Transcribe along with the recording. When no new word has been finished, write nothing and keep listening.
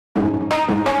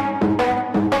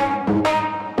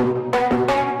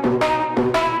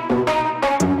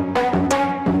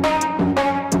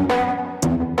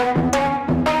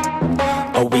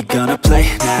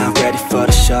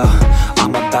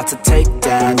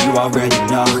you already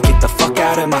know. Get the fuck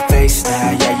out of my face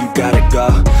now, yeah, you gotta go.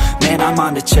 Man, I'm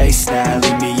on the chase now,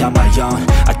 leave me on my own.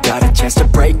 I got a chance to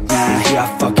break now, here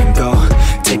I fucking go.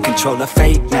 Take control of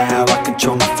fate now, I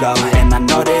control my flow. And I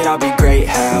know that I'll be great,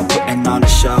 how, putting on a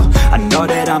show. I know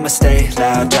that I'ma stay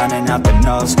loud, drowning out the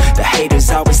noise. The haters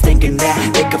always thinking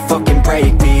that they could fucking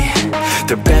break me.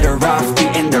 They're better off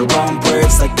eating their own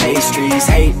words like pastries.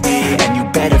 Hate me, and you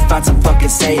better find some fucking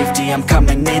safety. I'm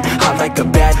coming in hot like a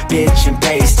bad bitch in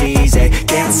pasties. They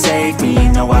can't save me,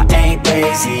 no I ain't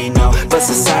lazy, no. But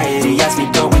society has me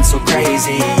going so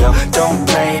crazy, yo. Don't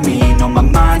play me, no my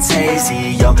mind's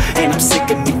hazy, yo. And I'm sick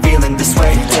of me feeling this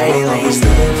way daily. I'll always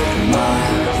live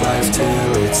my life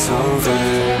till it's over,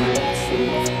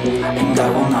 and I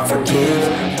will not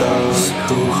forgive those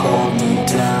who hold me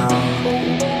down.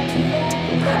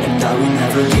 And I will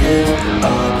never give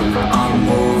up, I'm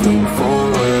moving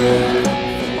forward.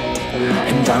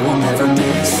 And I will never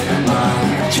miss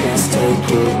my chance,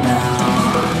 take it now.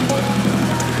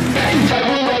 And I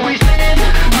will always live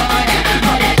my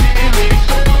life till it's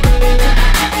over,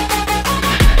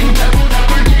 and I will not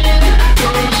forgive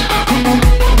those who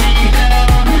hold me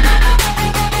down.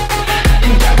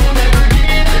 And I will never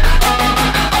give up,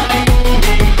 I'm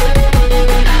moving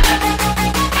forward.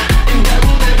 And I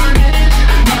will never miss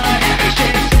my chance,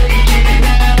 take it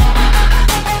now.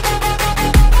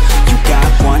 You got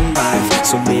one life,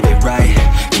 so live it right.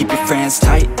 Keep your friends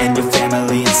tight and your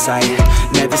family in sight.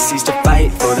 Never cease to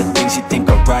fight for the things you think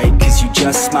are right, cause you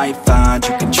just might find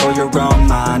you control your own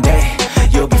mind, eh?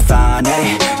 You'll be fine,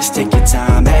 eh? Just take your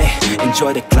time, eh?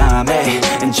 Enjoy the climb, eh?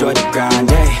 Enjoy the grind,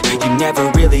 eh? You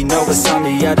never really know what's on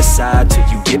the other side till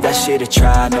you give that shit a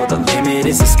try. Know the limit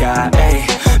is the sky, eh?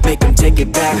 Make them take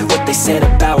it back, what they said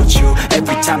about you.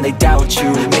 Every time they doubt you,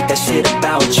 make that shit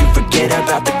about you. Forget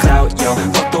about the clout, yo.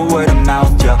 Fuck the word of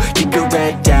mouth, yo. Keep your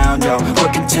head down, yo.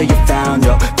 Work until you're found,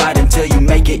 yo. Fight until you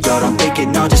make it, yo. Don't think it,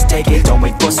 no, just take it. Don't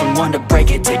wait for someone to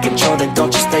break it. Take control, then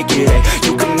don't just take it, eh?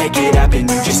 You can make it happen,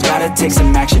 you just gotta take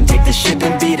some action. Take the ship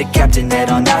and be the captain. Head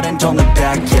on out and don't look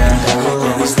back, yeah. I will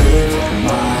always live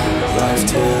my life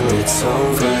till it's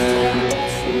over,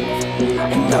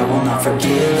 and I will not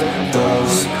forgive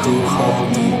those who hold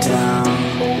me down.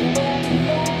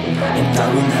 And I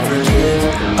will never give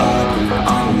up,